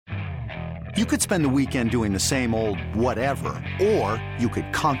You could spend the weekend doing the same old whatever, or you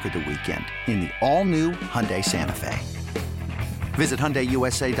could conquer the weekend in the all-new Hyundai Santa Fe. Visit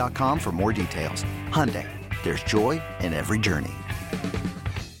HyundaiUSA.com for more details. Hyundai, there's joy in every journey.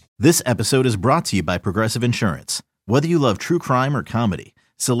 This episode is brought to you by Progressive Insurance. Whether you love true crime or comedy,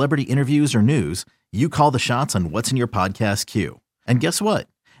 celebrity interviews or news, you call the shots on what's in your podcast queue. And guess what?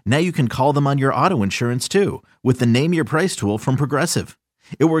 Now you can call them on your auto insurance too with the Name Your Price tool from Progressive.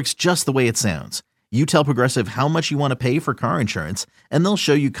 It works just the way it sounds. You tell Progressive how much you want to pay for car insurance, and they'll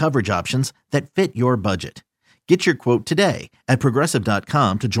show you coverage options that fit your budget. Get your quote today at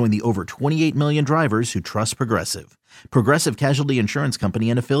Progressive.com to join the over 28 million drivers who trust Progressive. Progressive Casualty Insurance Company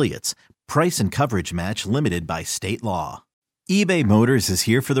and Affiliates. Price and coverage match limited by state law. eBay Motors is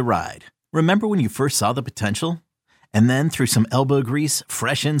here for the ride. Remember when you first saw the potential? And then through some elbow grease,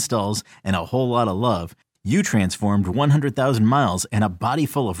 fresh installs, and a whole lot of love, you transformed 100,000 miles and a body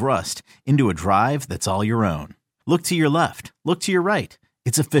full of rust into a drive that's all your own. Look to your left. Look to your right.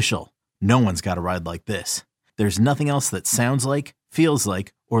 It's official. No one's got a ride like this. There's nothing else that sounds like, feels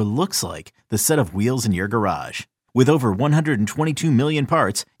like, or looks like the set of wheels in your garage. With over 122 million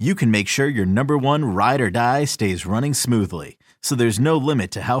parts, you can make sure your number one ride or die stays running smoothly. So there's no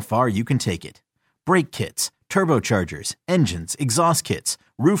limit to how far you can take it. Brake kits, turbochargers, engines, exhaust kits,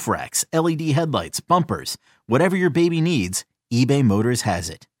 roof racks, LED headlights, bumpers, whatever your baby needs, eBay Motors has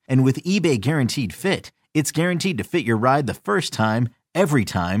it. And with eBay Guaranteed Fit, it's guaranteed to fit your ride the first time, every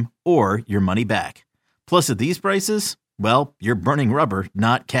time, or your money back. Plus at these prices, well, you're burning rubber,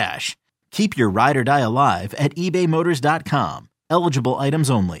 not cash. Keep your ride or die alive at ebaymotors.com. Eligible items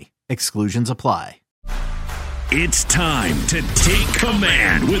only. Exclusions apply. It's time to take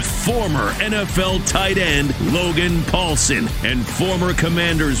command with former NFL tight end Logan Paulson and former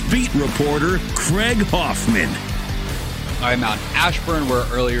Commanders beat reporter Craig Hoffman. I'm out in Ashburn, where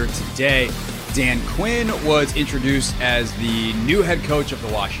earlier today, Dan Quinn was introduced as the new head coach of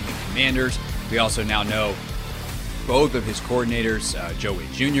the Washington Commanders. We also now know both of his coordinators, Joe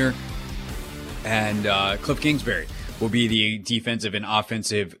Wade Jr. and Cliff Kingsbury, will be the defensive and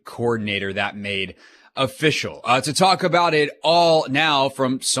offensive coordinator. That made official. To talk about it all now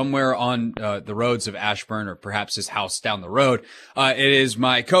from somewhere on the roads of Ashburn, or perhaps his house down the road, it is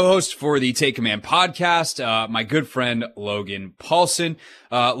my co-host for the Take Command podcast, my good friend Logan Paulson.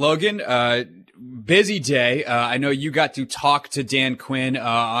 Logan, busy day. I know you got to talk to Dan Quinn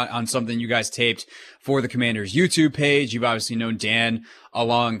on something you guys taped for the Commanders YouTube page. You've obviously known Dan a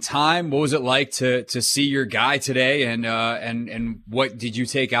long time. What was it like to see your guy today, and what did you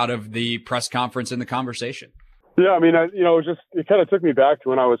take out of the press conference and the conversation? Yeah, I mean, it kind of took me back to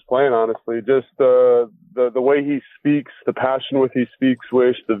when I was playing, honestly. Just the way he speaks, the passion with he speaks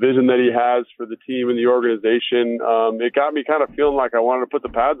with, the vision that he has for the team and the organization. It got me kind of feeling like I wanted to put the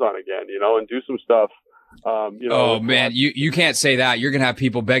pads on again, and do some stuff. Oh man, you can't say that. You're gonna have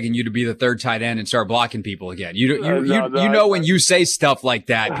people begging you to be the third tight end and start blocking people again. When you say stuff like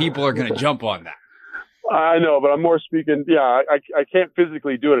that, people are gonna jump on that. I know, but I'm more speaking. Yeah, I can't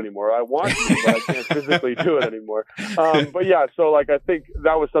physically do it anymore. I want to, but I can't physically do it anymore. But yeah, so I think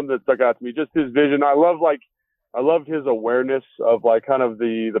that was something that stuck out to me. Just his vision. I loved his awareness of kind of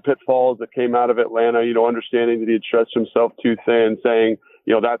the pitfalls that came out of Atlanta. Understanding that he had stretched himself too thin, saying,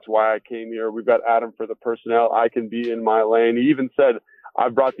 that's why I came here. We've got Adam for the personnel. I can be in my lane. He even said,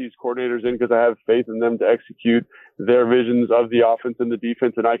 I've brought these coordinators in because I have faith in them to execute their visions of the offense and the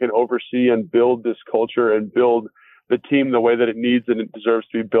defense, and I can oversee and build this culture and build the team the way that it needs and it deserves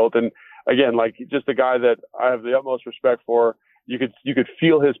to be built. And again, just a guy that I have the utmost respect for. You could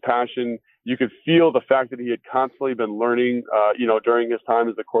feel his passion. You could feel the fact that he had constantly been learning, during his time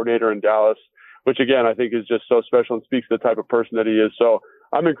as the coordinator in Dallas, which again, I think is just so special and speaks to the type of person that he is. So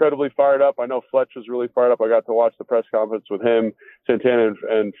I'm incredibly fired up. I know Fletch was really fired up. I got to watch the press conference with him, Santana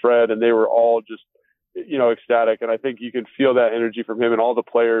and Fred, and they were all just, ecstatic. And I think you can feel that energy from him, and all the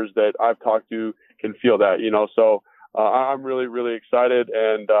players that I've talked to can feel that, So I'm really, really excited,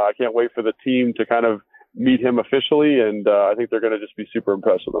 and I can't wait for the team to kind of meet him officially. And I think they're going to just be super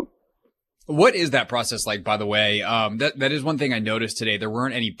impressed with him. What is that process like, by the way? That is one thing I noticed today. There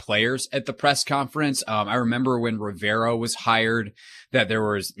weren't any players at the press conference. I remember when Rivera was hired that there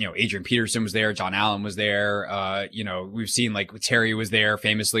was, Adrian Peterson was there, John Allen was there. We've seen Terry was there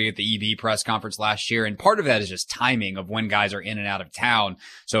famously at the EB press conference last year. And part of that is just timing of when guys are in and out of town.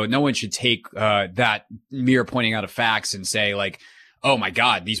 So no one should take that mere pointing out of facts and say oh my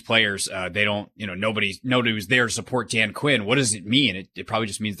God, these players, they don't, nobody was there to support Dan Quinn. What does it mean? It probably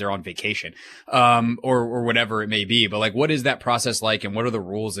just means they're on vacation, or whatever it may be. But what is that process like? And what are the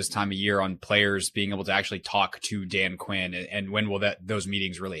rules this time of year on players being able to actually talk to Dan Quinn? And when will those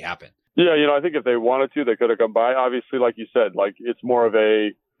meetings really happen? Yeah, I think if they wanted to, they could have come by. Obviously, like you said, like it's more of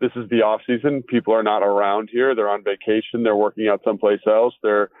this is the off season. People are not around here. They're on vacation. They're working out someplace else. They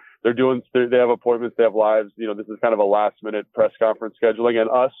have appointments. They have lives. This is kind of a last minute press conference scheduling, and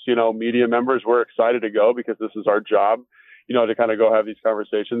us, media members, we're excited to go because this is our job, to kind of go have these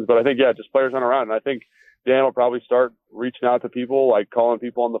conversations. But I think, yeah, just players aren't around. And I think Dan will probably start reaching out to people, like calling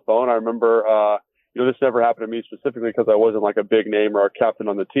people on the phone. I remember, this never happened to me specifically because I wasn't like a big name or a captain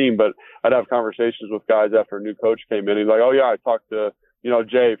on the team, but I'd have conversations with guys after a new coach came in. He's like, oh yeah, I talked to,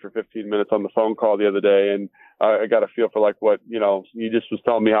 Jay for 15 minutes on the phone call the other day. And I got a feel for like what, he just was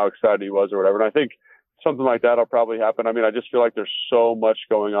telling me how excited he was or whatever. And I think something like that will probably happen. I mean, I just feel like there's so much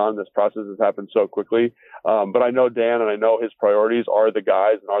going on. This process has happened so quickly. But I know Dan and I know his priorities are the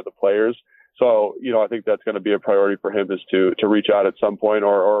guys and are the players. So, I think that's going to be a priority for him is to reach out at some point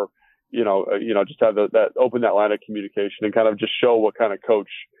or just have open that line of communication and kind of just show what kind of coach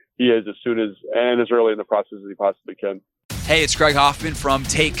he is as early in the process as he possibly can. Hey, it's Greg Hoffman from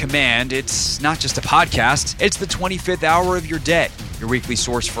Take Command. It's not just a podcast, it's the 25th hour of your day. Your weekly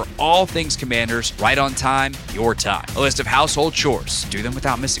source for all things Commanders, right on time, your time. A list of household chores. Do them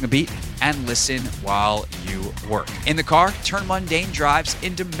without missing a beat and listen while you work. In the car, turn mundane drives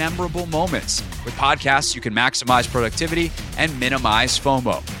into memorable moments. With podcasts, you can maximize productivity and minimize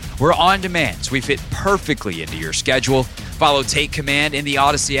FOMO. We're on demand, so we fit perfectly into your schedule. Follow Take Command in the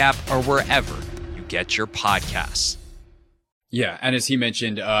Odyssey app or wherever you get your podcasts. Yeah, and as he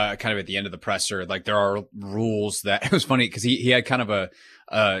mentioned, kind of at the end of the presser, like there are rules that it was funny because he had kind of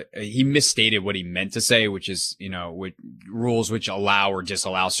he misstated what he meant to say, which is, rules which allow or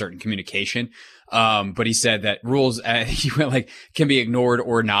disallow certain communication. But he said that rules, he went like, can be ignored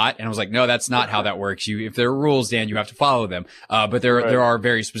or not. And I was like, no, that's not how that works. If there are rules, Dan, you have to follow them. But there are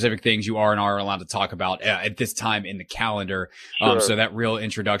very specific things you are and are allowed to talk about at this time in the calendar. Sure. So that real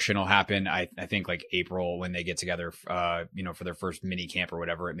introduction will happen, I think like April when they get together, for their first mini camp or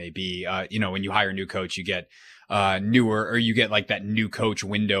whatever it may be. When you hire a new coach, you get you get like that new coach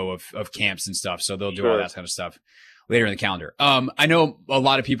window of camps and stuff. So they'll do all that kind of stuff later in the calendar. I know a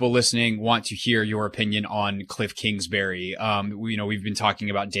lot of people listening want to hear your opinion on Cliff Kingsbury. We've been talking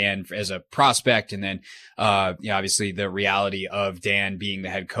about Dan as a prospect and then, obviously the reality of Dan being the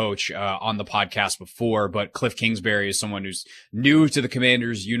head coach, on the podcast before, but Cliff Kingsbury is someone who's new to the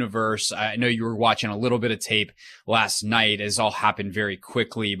Commanders universe. I know you were watching a little bit of tape last night. It's all happened very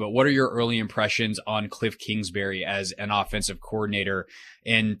quickly, but what are your early impressions on Cliff Kingsbury as an offensive coordinator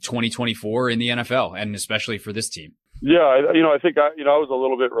in 2024 in the NFL and especially for this team? Yeah, I think I was a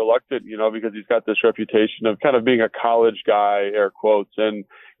little bit reluctant, because he's got this reputation of kind of being a college guy, air quotes, and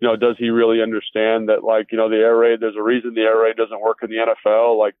does he really understand that, like, the air raid? There's a reason the air raid doesn't work in the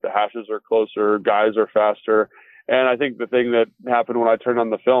NFL. Like the hashes are closer, guys are faster, and I think the thing that happened when I turned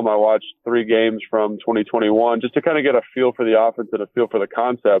on the film, I watched 3 games from 2021 just to kind of get a feel for the offense and a feel for the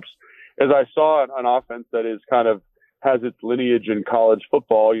concepts. As I saw an offense that is kind of has its lineage in college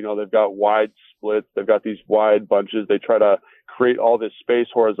football. They've got wide splits. They've got these wide bunches. They try to create all this space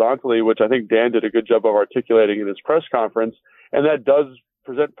horizontally, which I think Dan did a good job of articulating in his press conference. And that does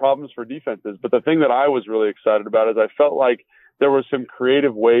present problems for defenses. But the thing that I was really excited about is I felt like there were some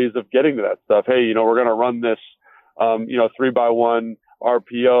creative ways of getting to that stuff. Hey, we're going to run this, 3x1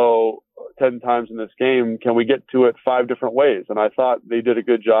 RPO 10 times in this game. Can we get to it 5 different ways? And I thought they did a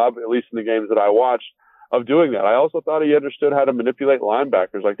good job, at least in the games that I watched, of doing that. I also thought he understood how to manipulate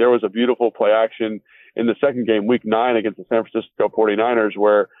linebackers. Like there was a beautiful play action in the second game, week 9 against the San Francisco 49ers,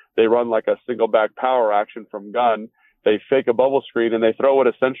 where they run like a single back power action from gun. They fake a bubble screen and they throw what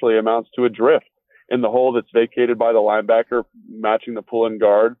essentially amounts to a drift in the hole that's vacated by the linebacker, matching the pull-in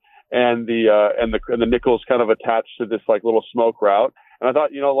guard, and the nickel's kind of attached to this like little smoke route. And I thought,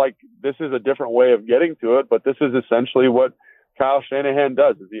 this is a different way of getting to it, but this is essentially what Kyle Shanahan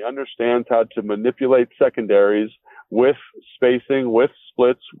does, is he understands how to manipulate secondaries with spacing, with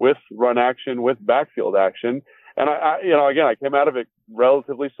splits, with run action, with backfield action. And I came out of it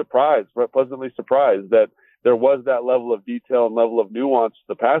relatively surprised, pleasantly surprised that there was that level of detail and level of nuance to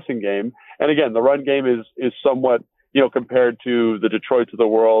the passing game. And again, the run game is somewhat, compared to the Detroits of the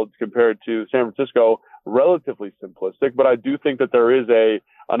world, compared to San Francisco, relatively simplistic. But I do think that there is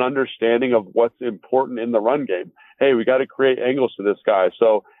an understanding of what's important in the run game. Hey, we got to create angles to this guy.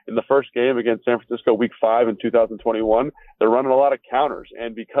 So in the first game against San Francisco, week 5 in 2021, they're running a lot of counters.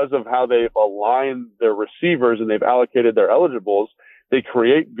 And because of how they've aligned their receivers and they've allocated their eligibles, they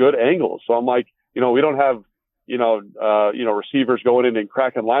create good angles. So I'm like, we don't have, receivers going in and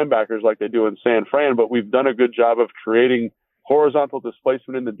cracking linebackers like they do in San Fran, but we've done a good job of creating horizontal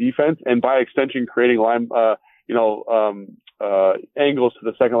displacement in the defense and by extension creating angles to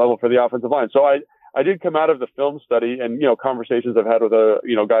the second level for the offensive line. So I did come out of the film study and, conversations I've had with,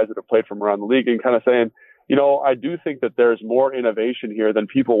 guys that have played from around the league and kind of saying, I do think that there's more innovation here than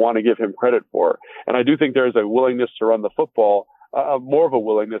people want to give him credit for. And I do think there's a willingness to run the football, more of a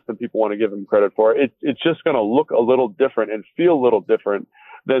willingness than people want to give him credit for. It's just going to look a little different and feel a little different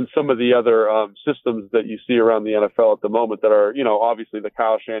than some of the other systems that you see around the NFL at the moment that are, obviously the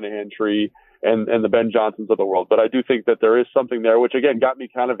Kyle Shanahan tree and the Ben Johnsons of the world. But I do think that there is something there, which again got me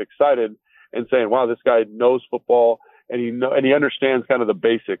kind of excited and saying, wow, this guy knows football and he understands kind of the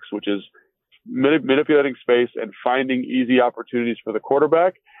basics, which is manipulating space and finding easy opportunities for the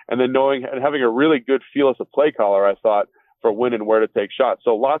quarterback, and then knowing and having a really good feel as a play caller, I thought, for when and where to take shots.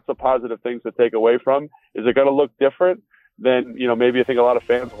 So lots of positive things to take away from. Is it going to look different than, maybe I think a lot of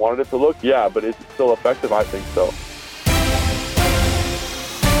fans wanted it to look? Yeah, but is it still effective? I think so.